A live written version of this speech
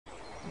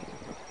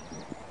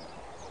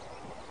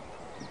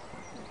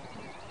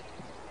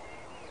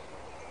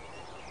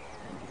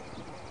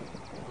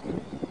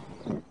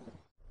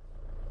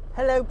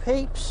Hello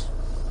peeps.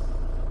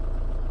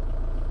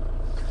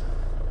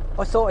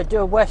 I thought I'd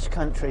do a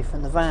Westcountry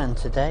from the van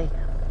today.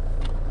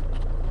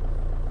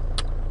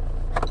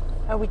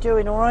 How we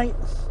doing, alright?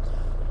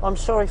 I'm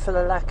sorry for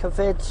the lack of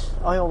vids.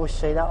 I always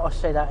say that. I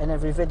say that in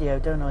every video,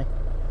 don't I?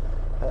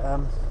 But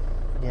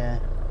yeah.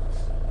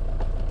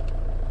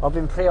 I've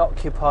been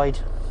preoccupied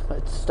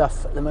with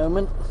stuff at the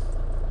moment.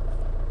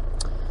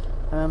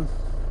 I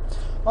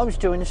was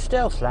doing a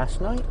stealth last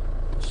night,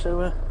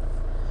 so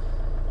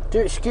do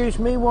excuse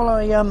me while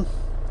I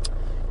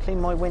clean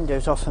my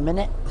windows off a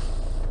minute.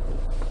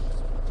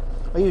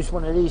 I used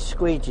one of these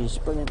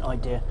squeegees, brilliant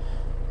idea.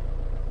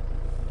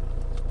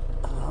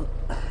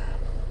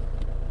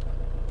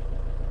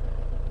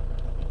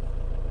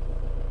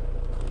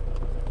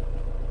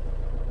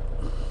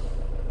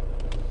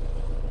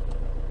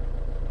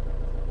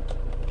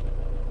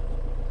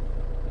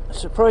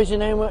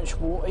 Surprising how much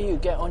water you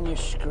get on your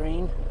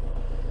screen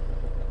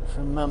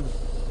from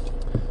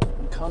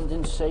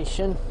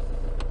condensation.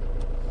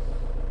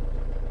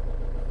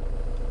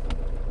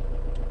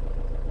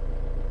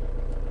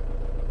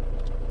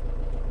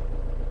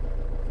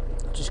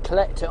 Just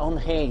collect it on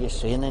here, you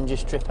see, and then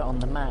just drip it on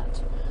the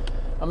mat.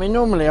 I mean,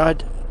 normally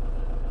I'd...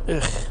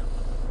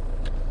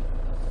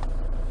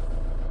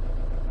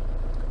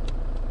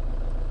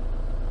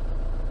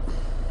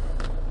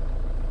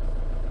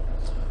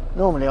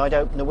 Normally I'd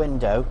open the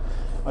window,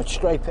 I'd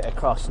scrape it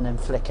across and then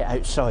flick it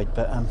outside,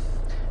 but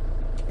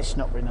it's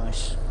not very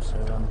nice.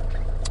 So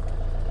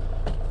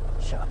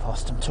shut up,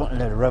 Austin, I'm talking a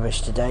load of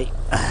rubbish today.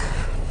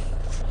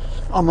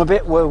 I'm a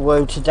bit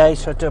woo-woo today,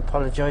 so I do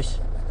apologise.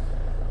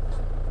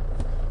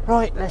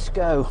 Right, let's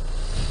go.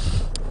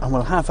 And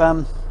we'll have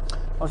I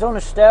was on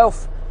a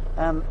stealth,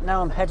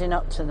 now I'm heading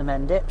up to the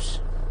Mendips.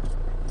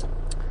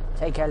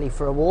 Take Ellie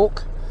for a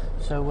walk.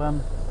 So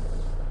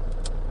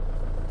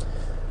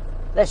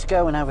let's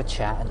go and have a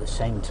chat at the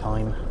same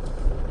time.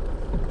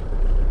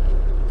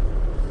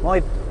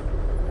 My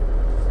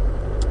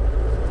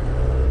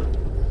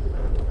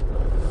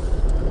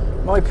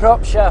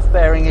prop shaft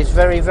bearing is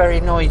very,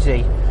 very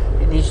noisy.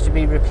 It needs to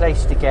be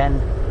replaced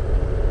again.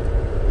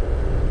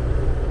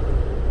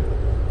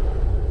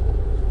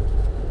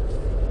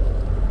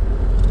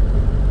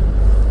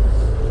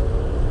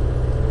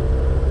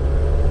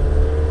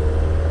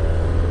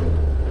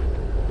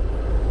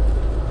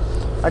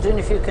 I don't know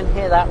if you can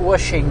hear that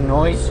whooshing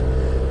noise.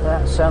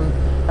 That's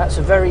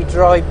a very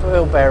dry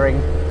wheel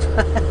bearing.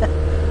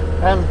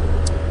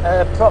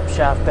 Prop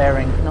shaft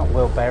bearing, not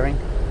wheel bearing.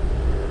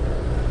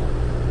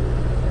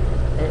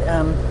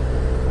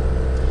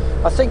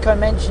 I think I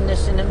mentioned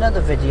this in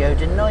another video,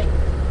 didn't I?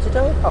 Did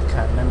I? I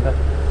can't remember.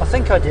 I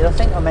think I did. I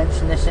think I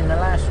mentioned this in the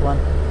last one.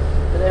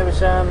 But there was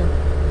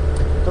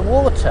the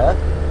water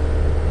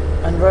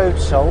and road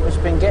salt has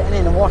been getting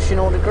in and washing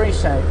all the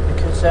grease out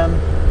because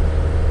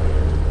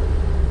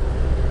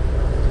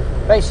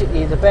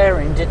basically the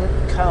bearing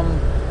didn't come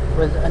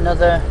with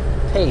another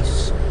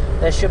piece.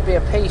 There should be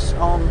a piece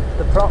on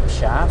the prop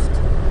shaft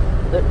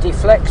that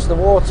deflects the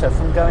water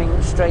from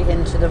going straight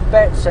into the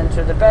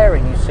centre of the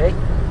bearing, you see.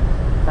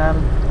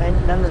 And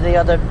none of the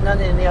other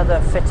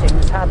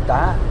fittings had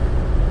that.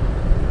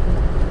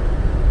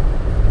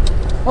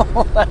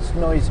 Oh, that's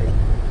noisy.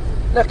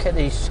 Look at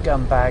these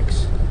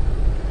scumbags.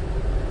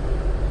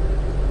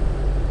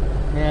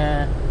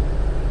 Yeah.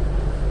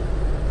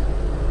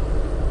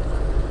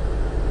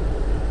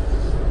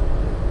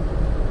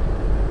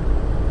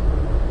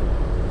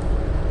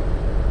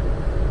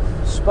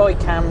 Spy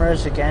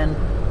cameras again.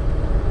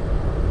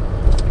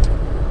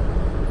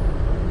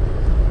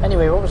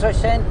 Anyway, what was I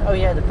saying? Oh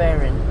yeah, the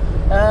bearing.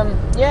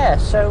 Yeah,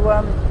 so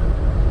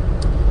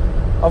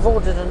I've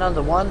ordered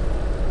another one,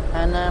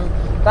 and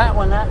that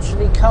one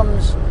actually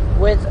comes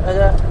with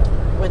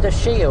a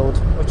shield,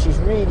 which is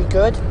really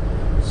good.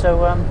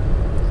 So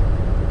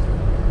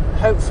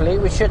hopefully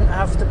we shouldn't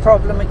have the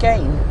problem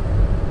again.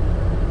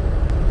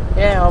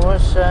 Yeah,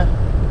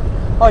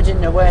 I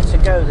didn't know where to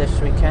go this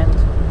weekend.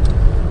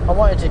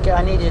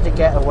 I needed to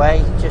get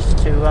away just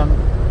to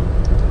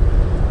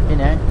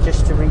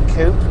just to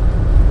recoup.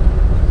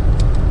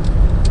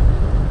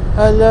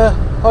 And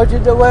I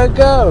didn't know where to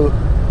go.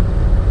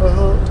 I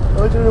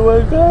didn't know where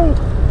to go. I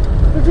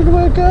didn't know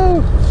where to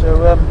go.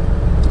 So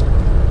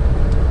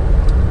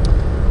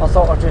I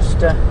thought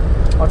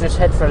I'll just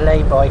head for a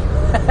lay-by.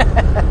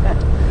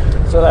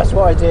 So that's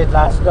what I did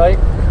last night.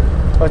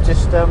 I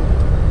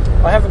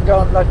haven't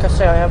gone, like I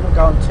say, I haven't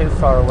gone too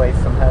far away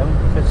from home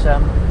because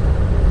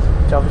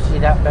obviously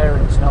that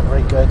bearing's not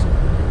very good.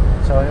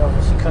 So I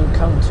obviously couldn't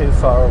come too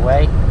far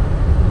away.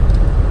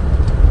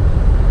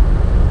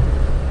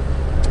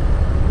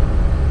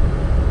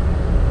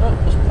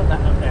 Just put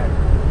that up there.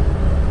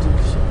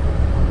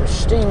 We're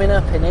steaming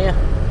up in here.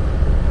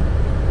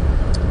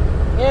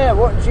 Yeah,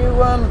 what do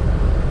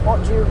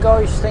you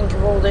guys think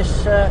of all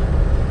this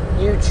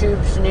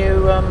YouTube's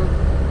new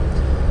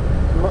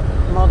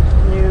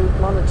new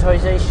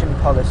monetization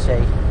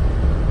policy?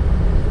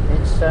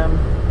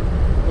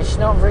 It's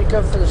not very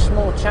good for the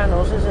small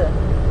channels, is it?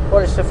 Well,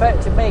 it's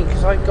affected me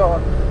because I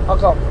got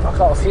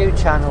a few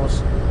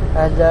channels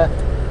and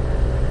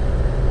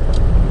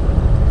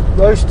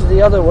most of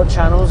the other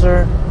channels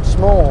are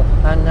small,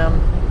 and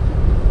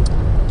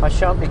I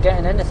shan't be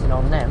getting anything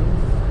on them.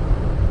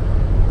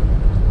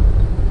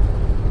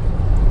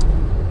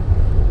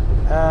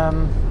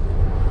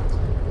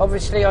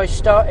 Obviously I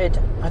started,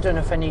 I don't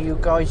know if any of you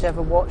guys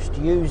ever watched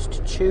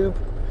Used Tube,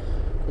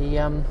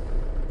 the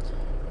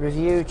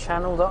review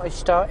channel that I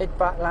started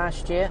back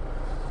last year.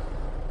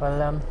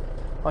 Well,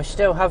 I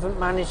still haven't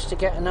managed to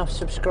get enough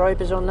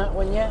subscribers on that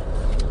one yet.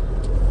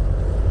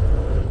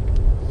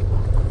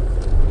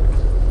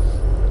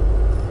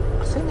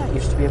 I think that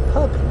used to be a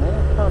pub in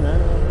there. Oh no.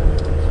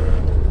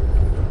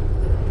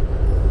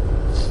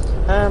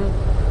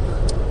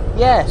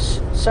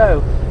 Yes,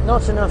 so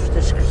not enough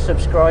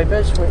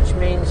subscribers, which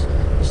means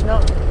it's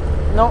not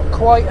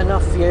quite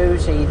enough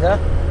views either.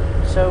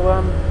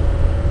 So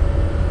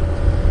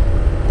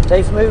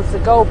they've moved the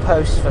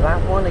goalposts for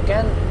that one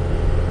again.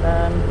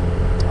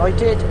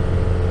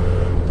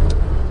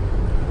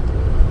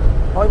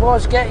 I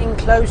was getting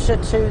closer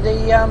to the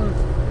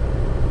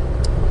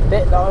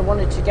bit that I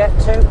wanted to get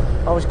to.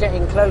 I was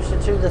getting closer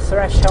to the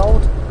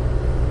threshold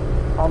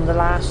on the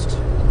last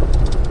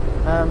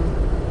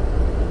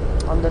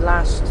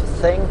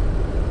thing,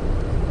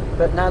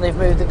 but now they've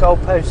moved the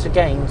goalposts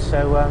again,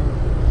 so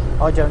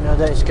I don't know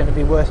that it's going to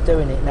be worth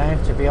doing it now,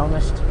 to be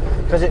honest,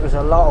 because it was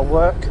a lot of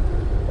work.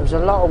 There was a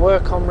lot of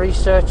work on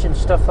research and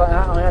stuff like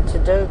that I had to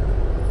do,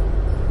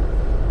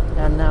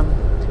 and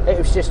it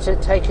was just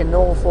taking an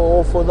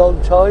awful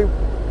long time.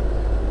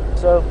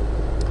 So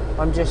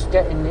I'm just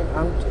getting it.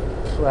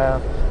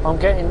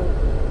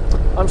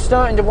 I'm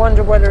starting to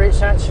wonder whether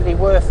it's actually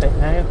worth it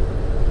now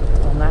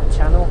on that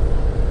channel,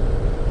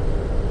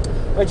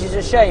 which is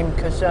a shame,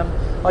 because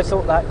I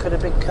thought that could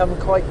have become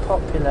quite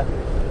popular.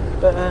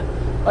 But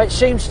it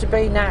seems to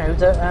be now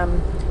that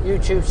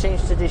YouTube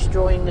seems to be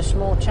destroying the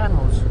small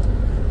channels,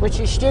 which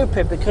is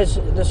stupid, because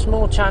the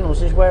small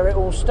channels is where it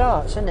all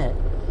starts, isn't it?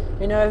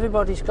 You know,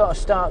 everybody's got to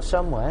start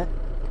somewhere.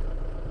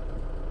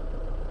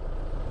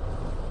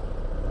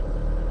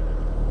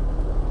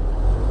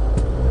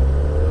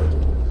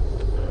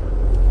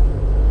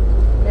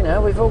 You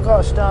know, we've all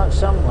got to start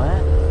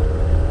somewhere.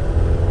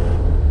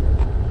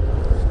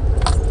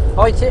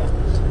 I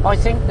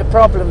think the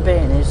problem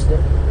being is that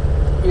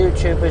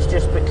YouTube is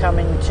just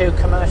becoming too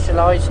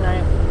commercialised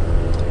now.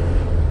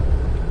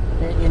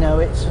 You know,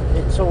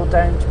 it's all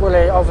down to,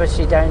 well,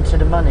 obviously down to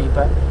the money,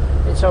 but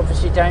it's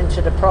obviously down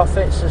to the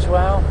profits as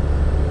well.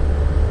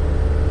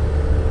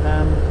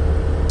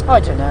 I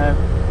don't know.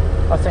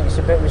 I think it's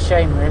a bit of a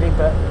shame, really,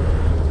 but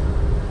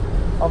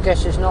I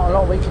guess there's not a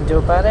lot we can do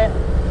about it.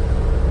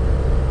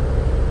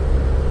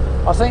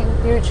 I think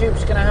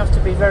YouTube's going to have to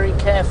be very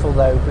careful,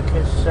 though,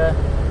 because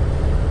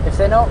if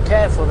they're not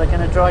careful, they're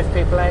going to drive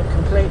people out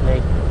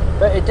completely.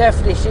 But it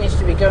definitely seems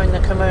to be going the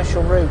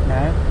commercial route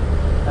now.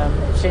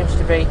 It seems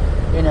to be,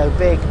 you know,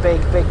 big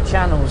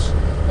channels,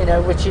 you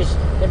know, which is,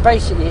 it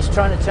basically is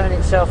trying to turn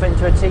itself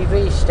into a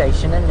TV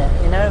station, isn't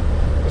it? You know,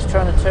 it's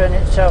trying to turn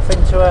itself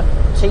into a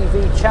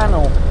TV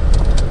channel.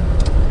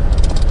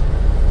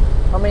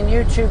 I mean,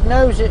 YouTube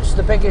knows it's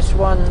the biggest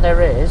one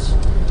there is.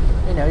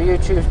 You know,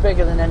 YouTube's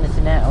bigger than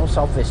anything else,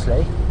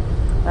 obviously,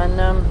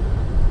 and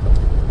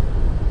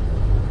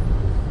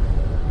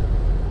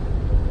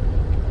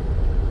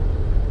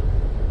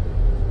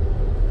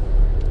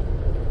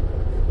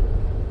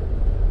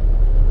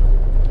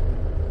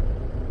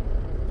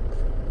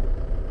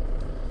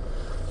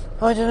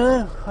I don't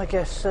know. I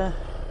guess,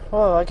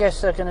 well, I guess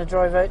they're going to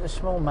drive out the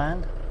small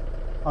man.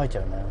 I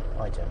don't know.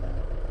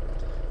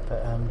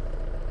 But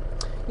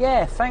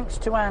yeah, thanks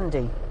to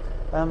Andy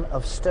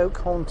of Stoke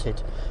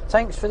Haunted.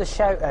 Thanks for the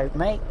shout out,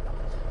 mate.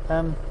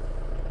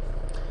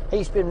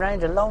 He's been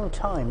round a long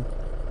time.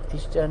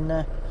 He's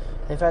done.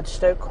 They've had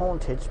Stoke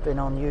Haunted's been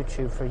on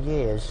YouTube for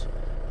years,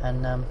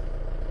 and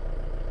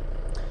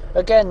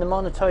again, the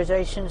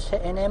monetisation's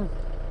hitting him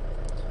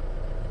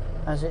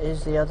as it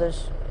is the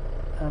others.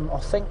 I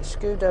think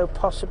Scudo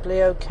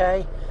possibly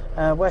okay.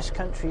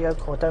 Westcountry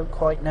YOKEL I don't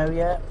quite know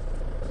yet.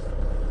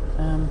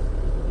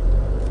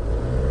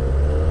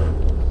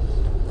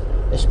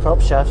 This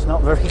prop shaft's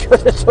not very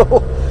good at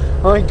all.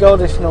 My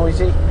God, it's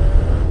noisy.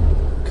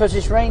 Because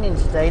it's raining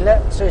today,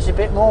 look, so it's a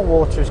bit more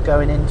water is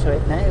going into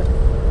it now.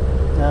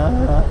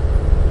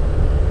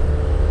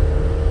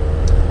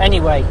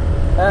 Anyway,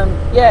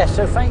 yeah.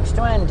 So thanks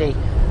to Andy.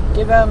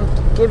 Give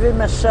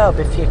him a sub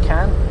if you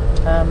can.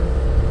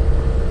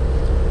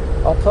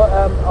 I'll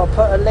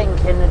put a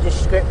link in the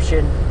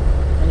description,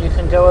 and you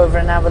can go over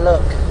and have a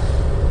look.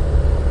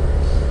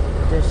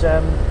 There's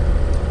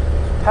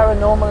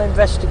paranormal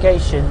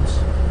investigations,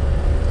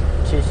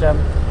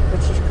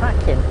 which is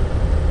cracking,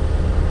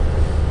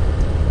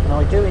 and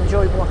I do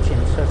enjoy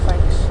watching. So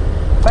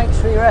thanks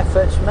for your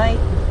efforts, mate.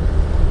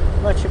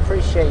 Much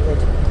appreciated.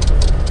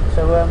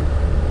 So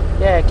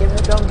yeah, go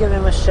and give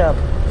him a sub.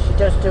 He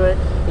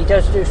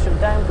does do some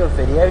damn good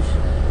videos.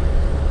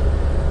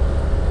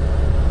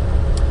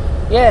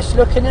 Yes,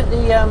 looking at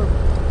the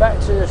back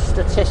to the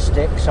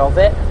statistics of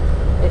it,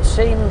 it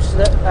seems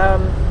that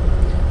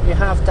you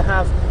have to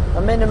have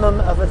a minimum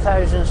of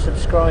 1,000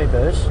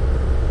 subscribers,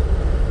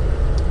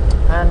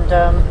 and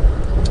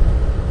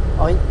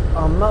I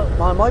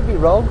might be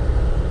wrong.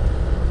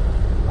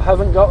 I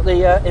haven't got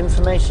the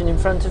information in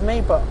front of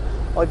me, but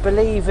I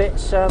believe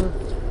it's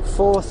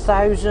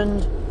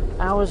 4,000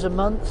 hours a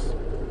month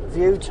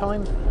view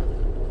time.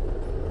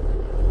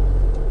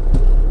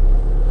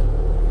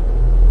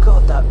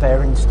 God, that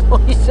bearing's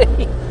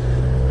noisy.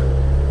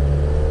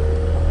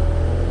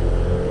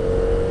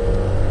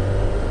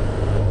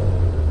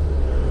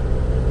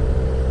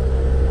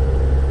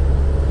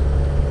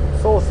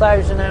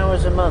 $4,000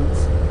 hours a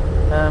month.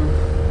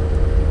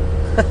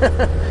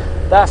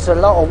 That's a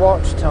lot of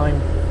watch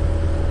time.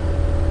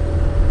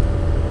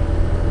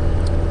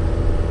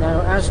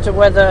 Now, as to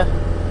whether,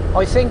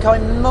 I think I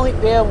might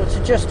be able to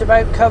just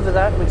about cover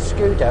that with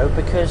Scudo,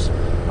 because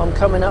I'm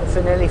coming up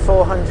for nearly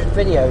 400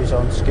 videos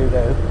on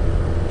Scudo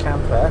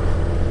Camper.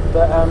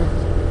 But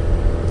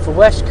for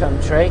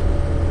Westcountry,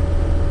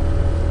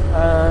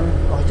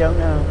 I don't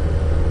know.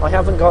 I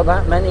haven't got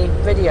that many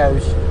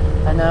videos,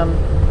 and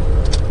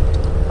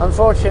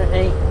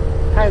unfortunately,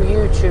 how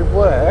YouTube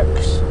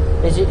works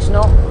is it's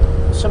not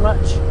so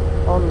much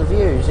on the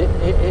views,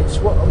 it's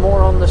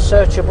more on the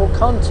searchable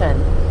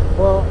content.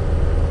 Well,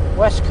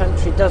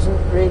 Westcountry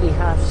doesn't really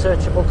have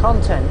searchable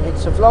content,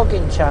 it's a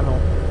vlogging channel.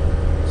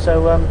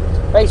 So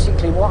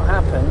basically what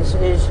happens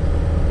is,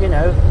 you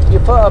know, you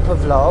put up a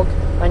vlog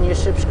and your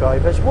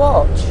subscribers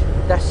watch,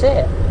 that's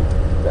it.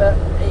 But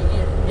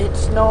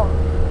it's not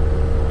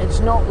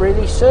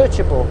really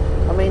searchable.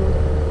 I mean,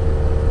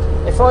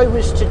 if I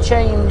was to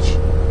change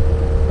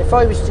the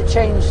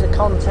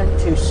content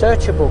to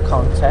searchable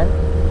content,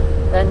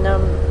 then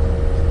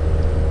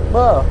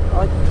well,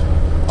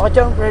 I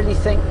don't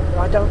think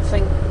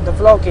the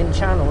vlogging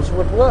channels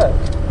would work,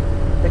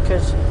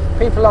 because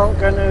people aren't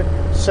going to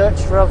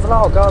search for a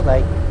vlog, are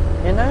they?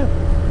 You know.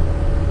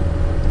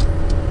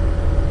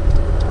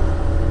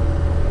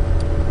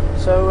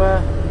 So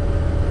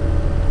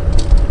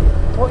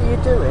what are you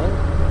doing?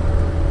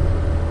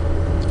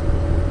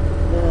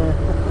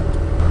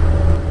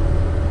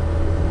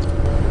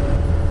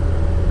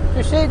 Do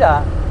you see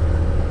that?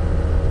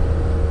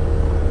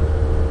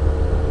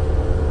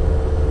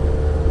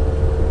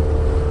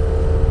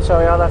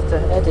 Sorry, I'll have to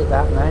edit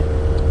that now.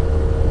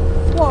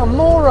 What a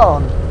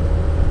moron!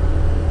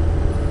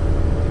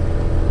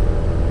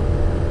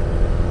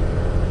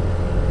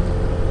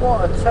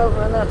 What a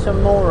total and utter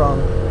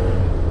moron.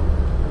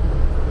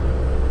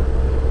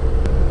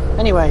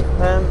 Anyway,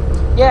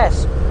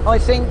 yes, I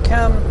think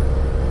the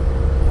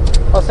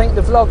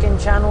vlogging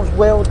channels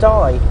will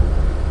die,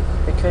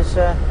 because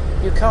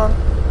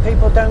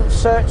people don't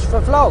search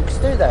for vlogs,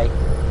 do they?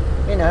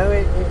 You know,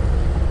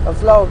 a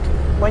vlog,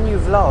 when you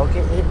vlog,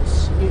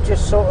 you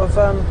just sort of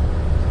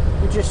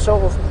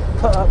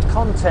put up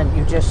content.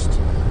 You just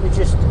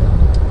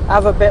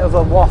have a bit of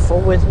a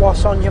waffle with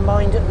what's on your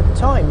mind at the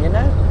time, you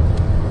know.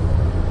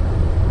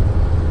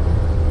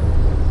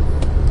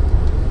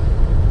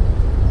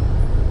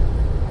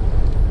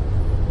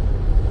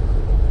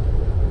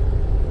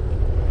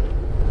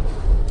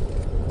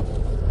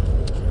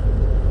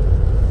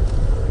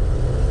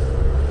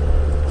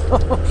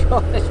 Oh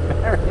God, this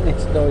bearing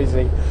is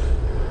noisy.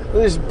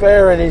 This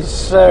bearing is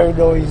so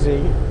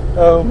noisy.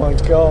 Oh my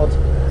God.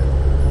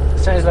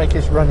 Sounds like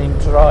it's running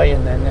dry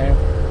in there now.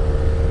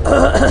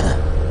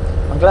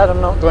 I'm glad I'm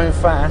not going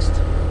fast.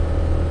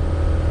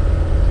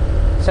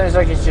 Sounds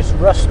like it's just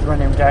rust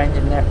running down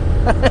in there.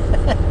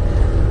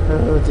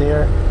 Oh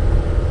dear.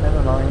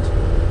 Never mind.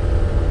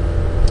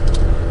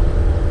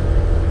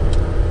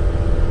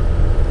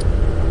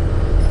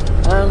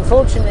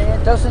 Unfortunately,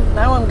 it doesn't.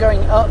 Now I'm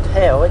going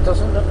uphill. It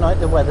doesn't look like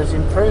the weather's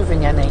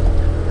improving any.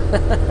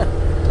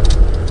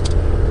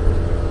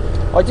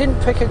 I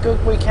didn't pick a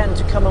good weekend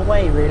to come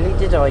away, really,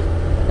 did I?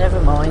 Never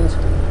mind.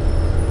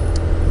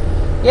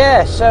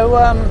 Yeah, so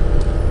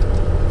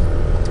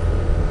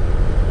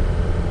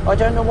I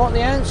don't know what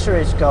the answer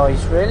is,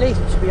 guys, really,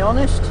 to be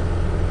honest.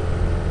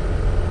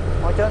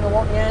 I don't know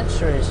what the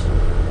answer is.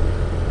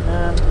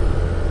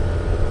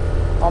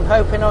 I'm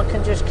hoping I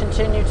can just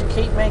continue to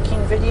keep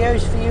making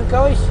videos for you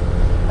guys.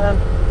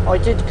 I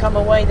did come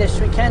away this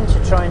weekend to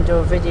try and do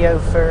a video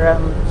for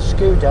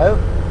Scudo,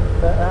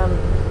 but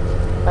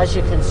as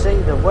you can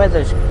see, the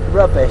weather's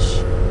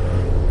rubbish.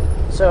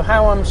 So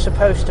how I'm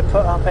supposed to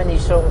put up any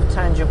sort of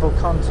tangible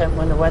content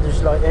when the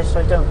weather's like this,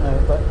 I don't know,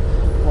 but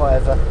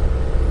whatever.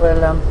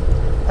 Well,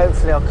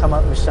 hopefully I'll come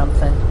up with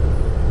something.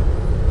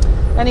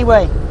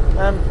 Anyway,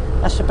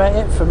 that's about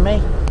it from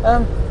me.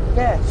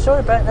 Yeah,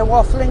 sorry about the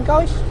waffling,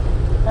 guys.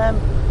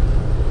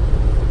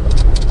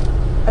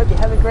 Hope you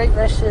have a great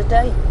rest of the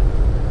day.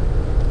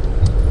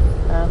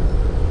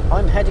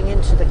 I'm heading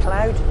into the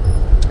cloud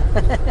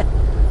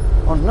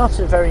on not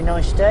a very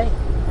nice day,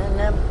 and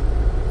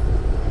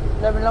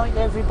love and light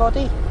to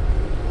everybody,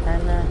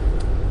 and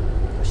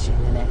I'll see you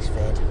in the next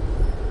vid.